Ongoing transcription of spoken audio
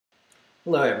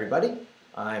Hello everybody,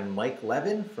 I'm Mike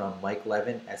Levin from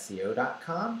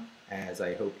MikeLevinSEO.com, as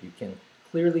I hope you can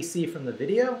clearly see from the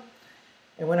video.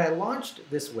 And when I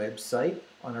launched this website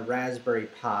on a Raspberry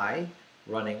Pi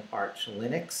running Arch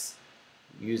Linux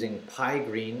using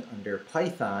Pygreen under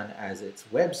Python as its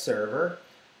web server,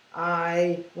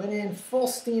 I went in full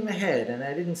steam ahead and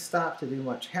I didn't stop to do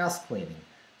much house cleaning.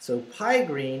 So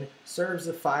Pygreen serves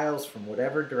the files from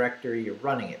whatever directory you're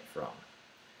running it from.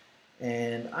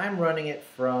 And I'm running it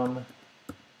from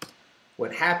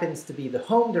what happens to be the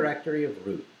home directory of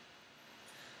root.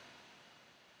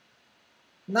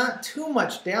 Not too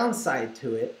much downside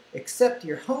to it, except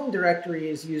your home directory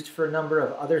is used for a number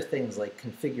of other things like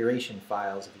configuration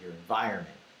files of your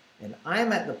environment. And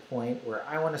I'm at the point where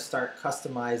I want to start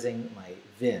customizing my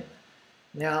Vim.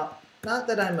 Now, not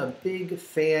that I'm a big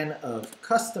fan of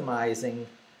customizing,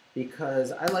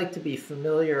 because I like to be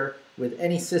familiar with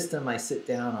any system I sit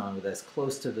down on with as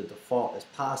close to the default as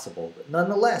possible. But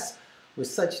nonetheless, with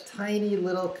such tiny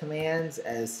little commands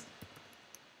as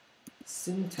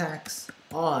syntax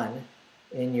on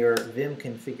in your Vim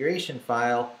configuration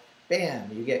file, bam,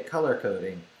 you get color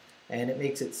coding. And it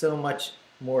makes it so much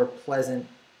more pleasant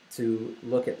to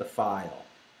look at the file.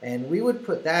 And we would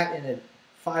put that in a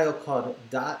file called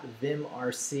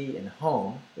 .vimrc in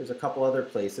home. There's a couple other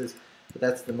places, but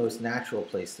that's the most natural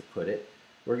place to put it.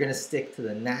 We're going to stick to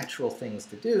the natural things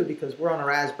to do because we're on a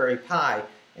Raspberry Pi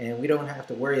and we don't have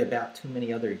to worry about too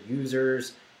many other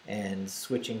users and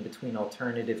switching between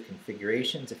alternative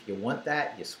configurations. If you want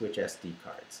that, you switch SD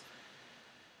cards.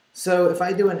 So if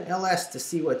I do an ls to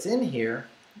see what's in here,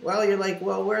 well, you're like,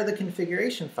 well, where are the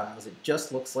configuration files? It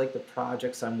just looks like the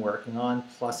projects I'm working on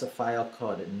plus a file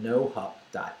called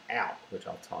nohup.out, which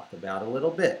I'll talk about a little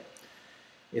bit.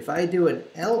 If I do an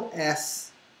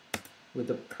ls with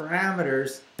the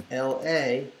parameters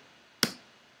LA,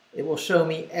 it will show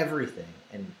me everything.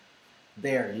 And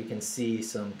there you can see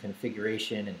some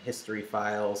configuration and history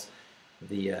files.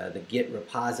 The Git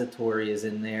repository is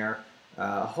in there.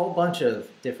 A whole bunch of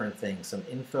different things. Some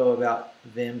info about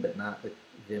Vim, but not the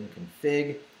Vim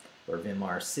config or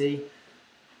vimrc.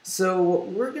 So what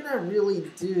we're going to really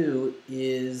do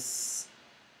is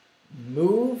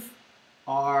move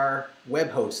our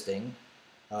web hosting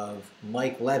of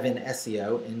Mike Levin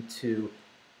SEO into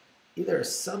either a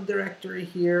subdirectory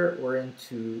here or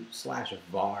into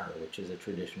 /var, which is a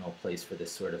traditional place for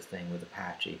this sort of thing with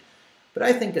Apache. But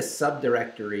I think a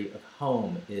subdirectory of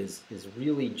home is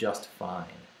really just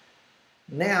fine.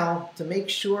 Now, to make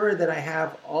sure that I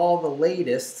have all the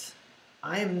latest,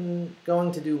 I'm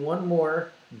going to do one more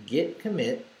git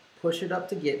commit, push it up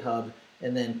to GitHub,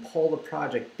 and then pull the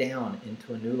project down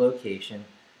into a new location,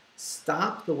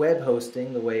 stop the web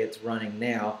hosting the way it's running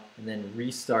now, and then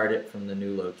restart it from the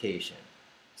new location.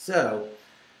 So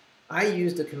I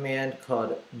used a command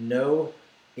called nohup,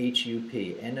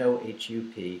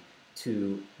 N-O-H-U-P,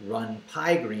 to run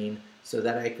Pygreen so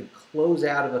that I could close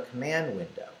out of a command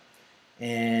window.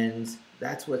 And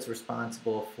that's what's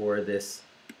responsible for this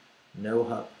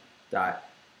nohup.out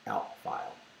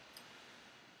file.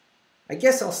 I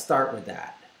guess I'll start with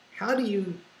that. How do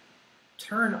you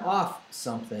turn off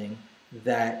something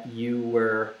that you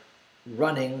were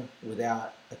running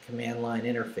without a command line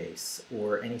interface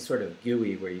or any sort of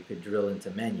GUI where you could drill into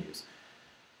menus?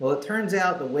 Well, it turns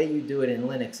out the way you do it in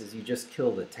Linux is you just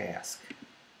kill the task.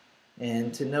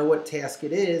 And to know what task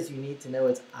it is, you need to know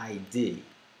its ID.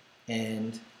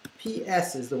 And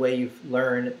PS is the way you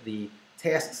learn the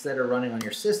tasks that are running on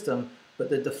your system, but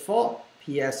the default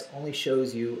PS only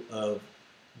shows you of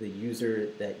the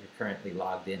user that you're currently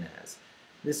logged in as.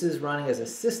 This is running as a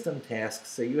system task,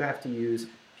 so you have to use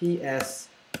PS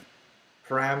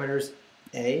parameters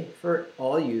A for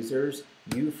all users,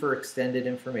 U for extended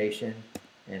information,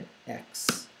 and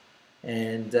X.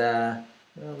 And well,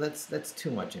 that's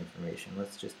too much information.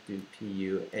 Let's just do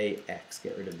PUAX,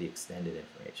 get rid of the extended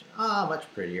information. Ah,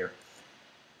 much prettier.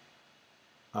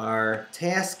 Our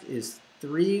task is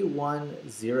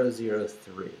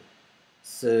 31003.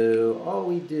 So all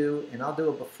we do, and I'll do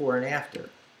a before and after.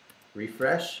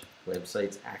 Refresh,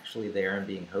 website's actually there and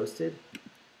being hosted.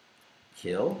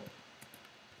 Kill.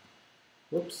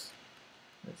 Whoops,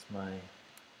 that's my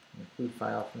include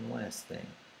file from the last thing.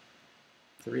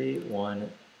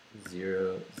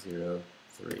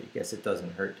 31003. Guess it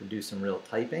doesn't hurt to do some real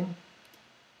typing.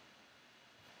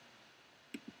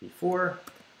 Before,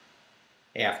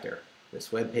 after. This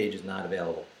web page is not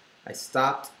available. I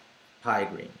stopped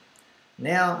Pygreen.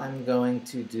 Now I'm going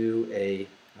to do a,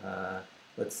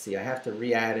 let's see, I have to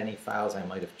re-add any files I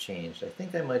might have changed. I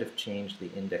think I might have changed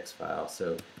the index file.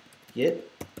 So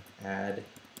git add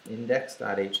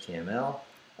index.html.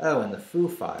 Oh, and the foo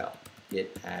file.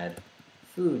 git add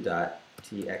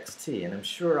foo.txt, and I'm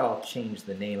sure I'll change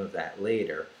the name of that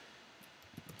later.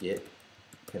 Git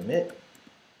commit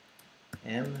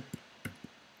m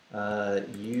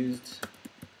used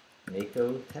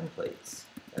Mako templates.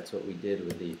 That's what we did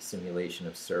with the simulation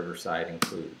of server-side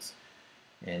includes.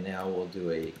 And now we'll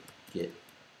do a git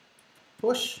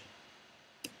push.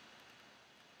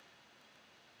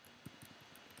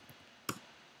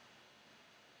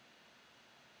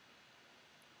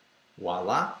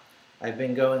 Voila. I've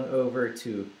been going over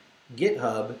to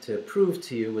GitHub to prove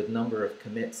to you with number of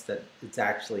commits that it's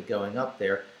actually going up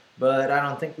there, but I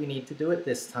don't think we need to do it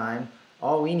this time.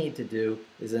 All we need to do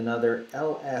is another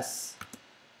ls.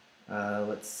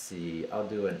 Let's see, I'll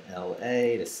do an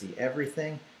LA to see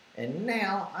everything. And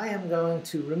now I am going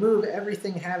to remove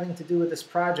everything having to do with this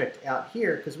project out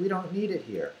here because we don't need it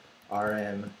here.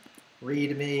 rm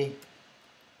readme,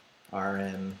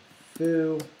 rm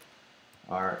foo,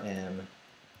 rm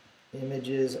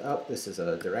images. Oh, this is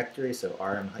a directory, so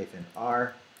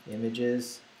rm-r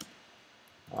images,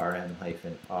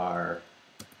 rm-r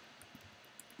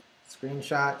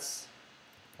screenshots,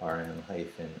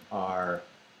 rm-r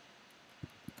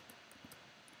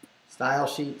style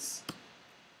sheets,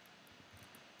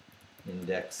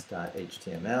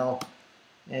 index.html,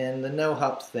 and the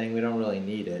no-hups thing, we don't really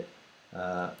need it.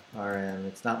 rm,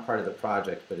 it's not part of the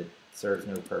project, but it serves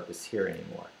no purpose here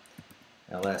anymore.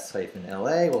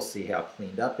 ls-la, we'll see how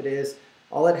cleaned up it is.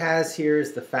 All it has here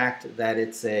is the fact that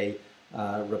it's a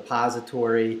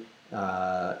repository,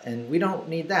 and we don't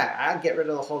need that. I'll get rid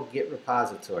of the whole git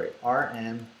repository,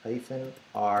 rm-r.git.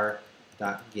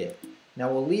 Now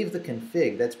we'll leave the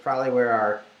config. That's probably where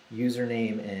our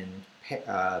username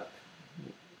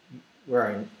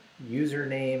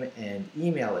and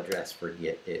email address for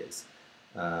Git is.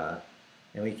 And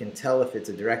we can tell if it's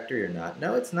a directory or not.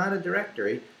 No, it's not a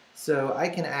directory. So I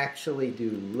can actually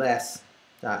do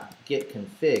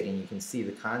less.gitconfig, and you can see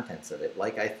the contents of it.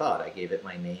 Like I thought, I gave it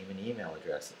my name and email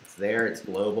address. It's there, it's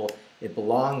global, it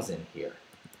belongs in here.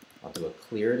 I'll do a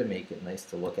clear to make it nice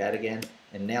to look at again.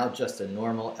 And now just a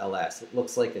normal ls. It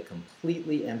looks like a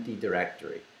completely empty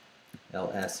directory.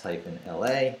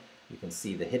 ls-la. You can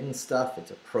see the hidden stuff.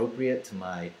 It's appropriate to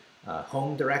my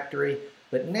home directory.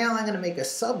 But now I'm going to make a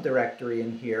subdirectory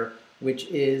in here, which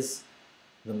is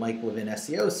the Mike Levin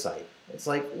SEO site. It's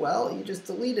like, well, you just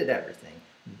deleted everything.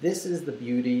 This is the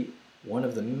beauty, one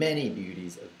of the many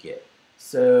beauties of Git.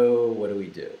 So what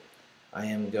do? I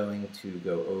am going to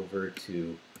go over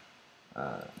to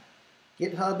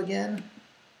GitHub again.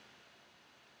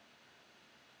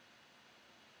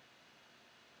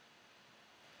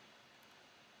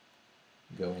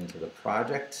 Go into the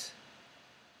project.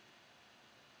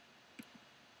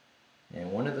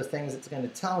 And one of the things it's going to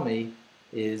tell me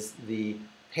is the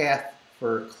path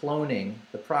for cloning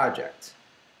the project.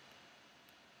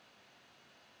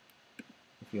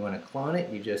 If you want to clone it,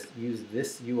 you just use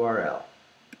this URL.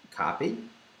 Copy,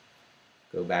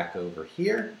 go back over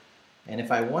here, and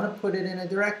if I want to put it in a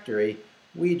directory,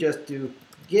 we just do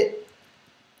git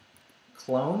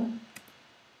clone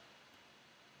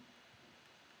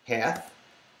path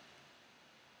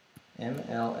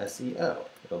mlseo.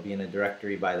 It'll be in a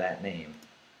directory by that name.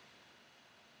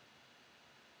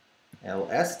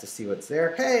 ls to see what's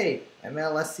there. Hey,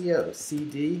 mlseo,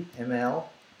 cd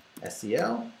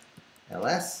mlseo,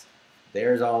 ls.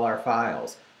 There's all our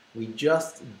files. We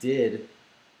just did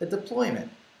a deployment.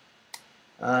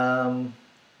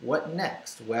 What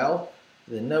next? Well,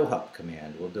 the nohup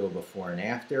command. We'll do a before and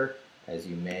after. As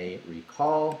you may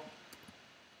recall,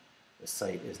 the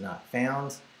site is not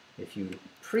found. If you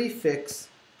prefix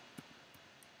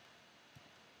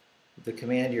the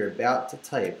command you're about to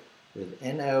type with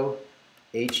nohup,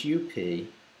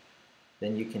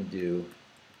 then you can do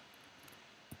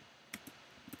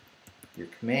your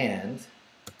command,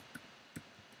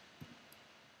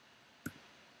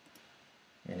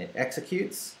 and it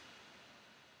executes.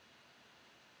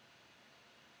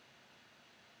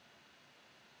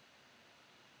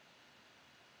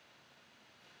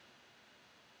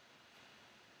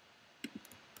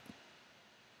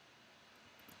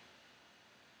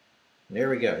 There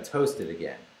we go, it's hosted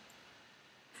again.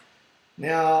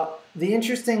 Now, the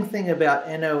interesting thing about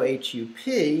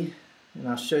nohup, and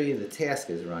I'll show you the task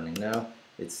is running. No,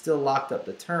 it's still locked up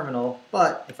the terminal,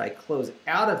 but if I close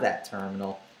out of that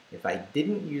terminal, if I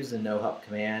didn't use the nohup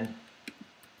command,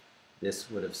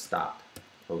 this would have stopped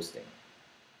hosting.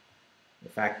 The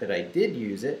fact that I did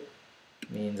use it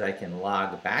means I can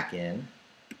log back in.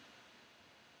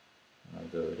 I'll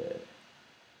go to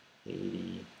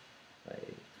 80 by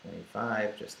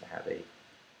 25 just to have a,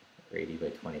 or 80 by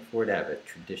 24 to have a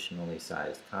traditionally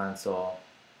sized console.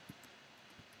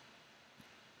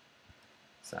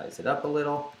 size it up a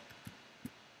little.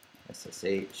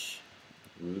 SSH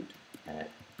root at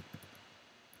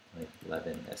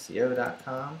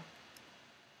mike11seo.com.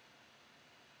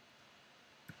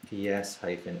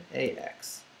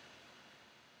 ps-ax.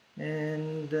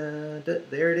 And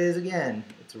there it is again.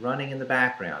 It's running in the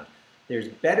background. There's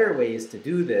better ways to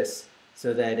do this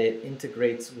so that it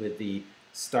integrates with the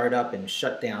startup and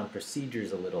shutdown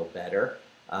procedures a little better.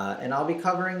 And I'll be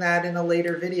covering that in a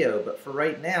later video. But for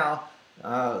right now,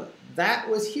 that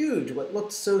was huge. What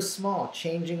looked so small,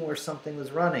 changing where something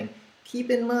was running. Keep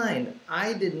in mind,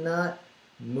 I did not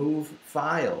move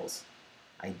files.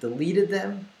 I deleted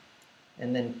them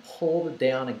and then pulled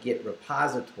down a Git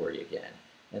repository again,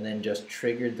 and then just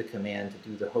triggered the command to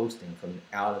do the hosting from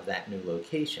out of that new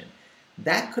location.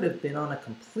 That could have been on a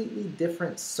completely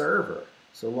different server,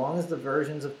 so long as the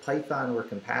versions of Python were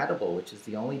compatible, which is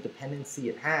the only dependency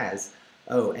it has.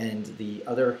 Oh, and the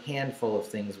other handful of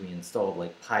things we installed,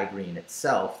 like PyGreen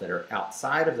itself, that are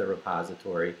outside of the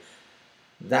repository.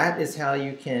 That is how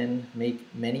you can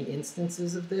make many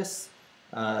instances of this,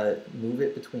 move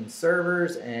it between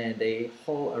servers, and a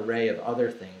whole array of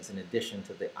other things in addition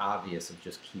to the obvious of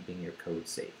just keeping your code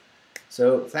safe.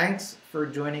 So thanks for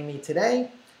joining me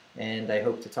today, and I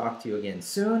hope to talk to you again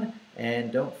soon,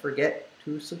 and don't forget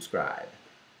to subscribe.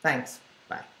 Thanks.